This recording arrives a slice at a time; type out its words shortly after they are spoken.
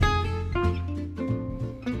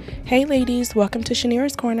Hey ladies, welcome to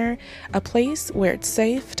Shanira's Corner, a place where it's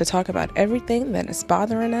safe to talk about everything that is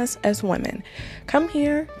bothering us as women. Come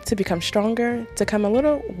here to become stronger, to come a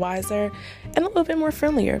little wiser, and a little bit more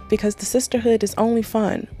friendlier because the sisterhood is only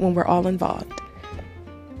fun when we're all involved.